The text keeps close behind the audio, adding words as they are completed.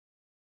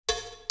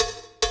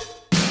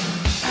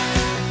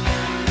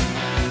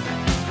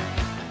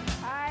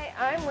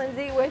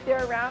with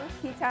your Around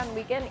P-Town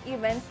Weekend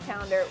events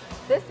calendar.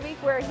 This week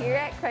we're here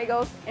at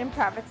Craigles in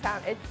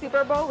Prophetstown. It's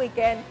Super Bowl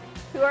weekend.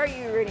 Who are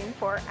you rooting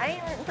for? I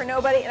ain't rooting for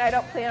nobody, and I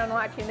don't plan on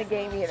watching the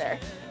game either.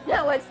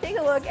 Now let's take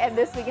a look at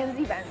this weekend's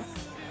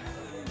events.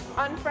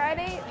 On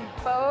Friday,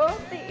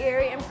 both the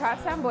Erie and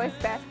Prophetstown boys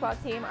basketball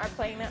team are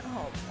playing at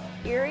home.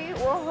 Erie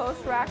will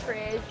host Rock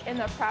Ridge, and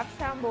the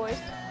Prophetstown boys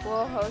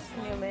will host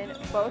Newman.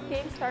 Both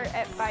games start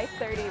at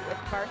 5:30 with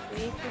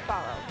varsity to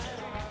follow.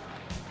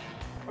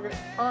 Okay.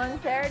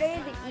 On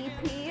Saturday, the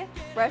EP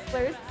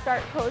wrestlers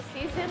start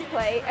postseason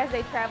play as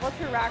they travel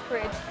to Rock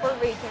Ridge for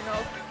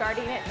regionals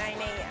starting at 9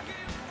 a.m.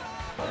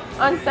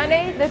 On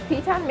Sunday, the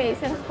P-Town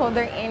Masons hold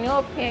their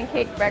annual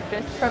pancake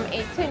breakfast from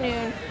 8 to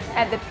noon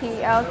at the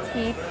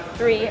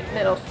PLT3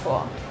 Middle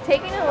School.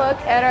 Taking a look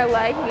at our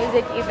live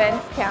music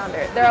events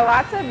calendar, there are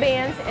lots of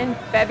bands in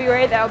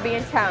February that will be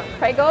in town.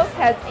 Craigles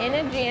has In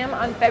a Jam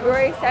on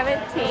February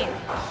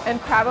 17th and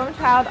Problem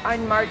Child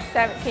on March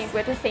 17th,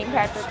 which is St.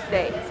 Patrick's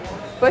Day.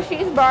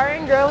 Bushy's Bar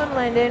and Grill in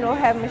Linden will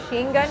have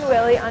Machine Gun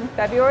Willie on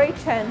February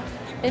 10th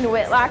and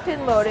Whitlocked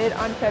and Loaded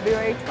on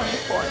February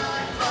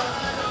 24th.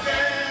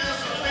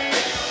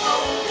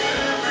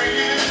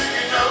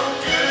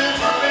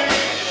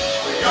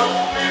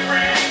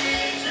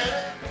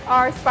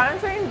 Our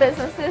sponsoring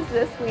businesses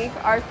this week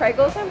are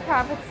Craigles in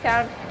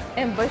Prophetstown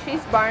and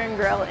Bushy's Bar and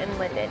Grill in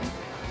Linden.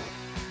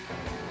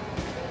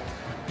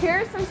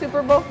 Here are some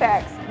Super Bowl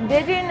facts.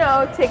 Did you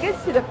know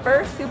tickets to the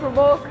first Super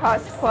Bowl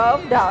cost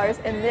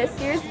 $12 and this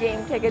year's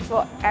game tickets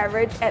will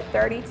average at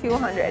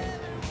 $3,200?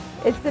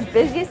 It's the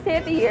busiest day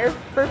of the year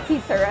for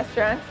pizza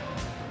restaurants.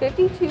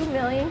 52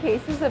 million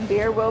cases of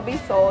beer will be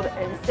sold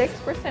and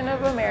 6%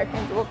 of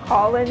Americans will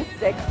call in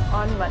sick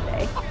on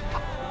Monday.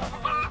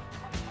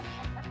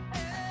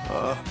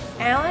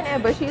 Alan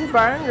at Bushy's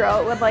Bar and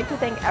Grill would like to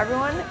thank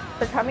everyone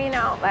for coming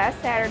out last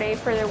Saturday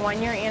for their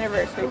one-year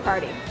anniversary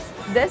party.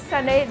 This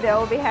Sunday, they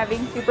will be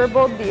having Super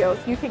Bowl deals.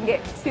 You can get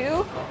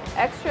 2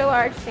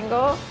 extra-large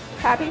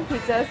single-topping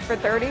pizzas for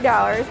 $30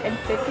 and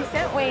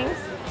 50-cent wings,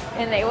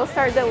 and they will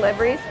start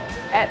deliveries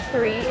at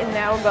 3 and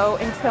that will go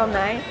until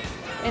 9.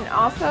 And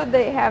also,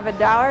 they have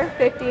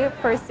 $1.50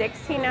 for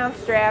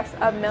 16-ounce drafts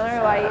of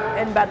Miller Lite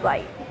and Bud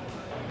Light.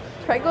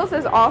 Craigles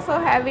is also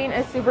having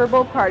a Super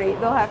Bowl party.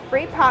 They'll have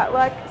free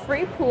potluck,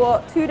 free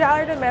pool,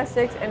 $2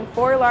 domestics, and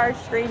 4 large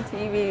screen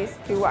TVs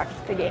to watch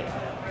the game.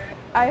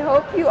 I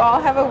hope you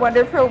all have a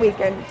wonderful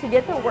weekend. To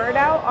get the word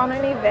out on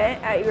an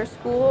event at your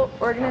school,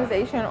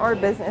 organization, or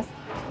business,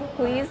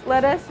 please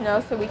let us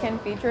know so we can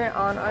feature it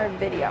on our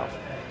video.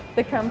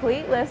 The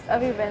complete list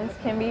of events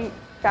can be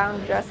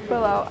found just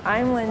below.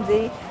 I'm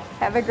Lindsay.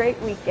 Have a great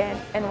weekend,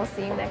 and we'll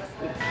see you next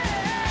week.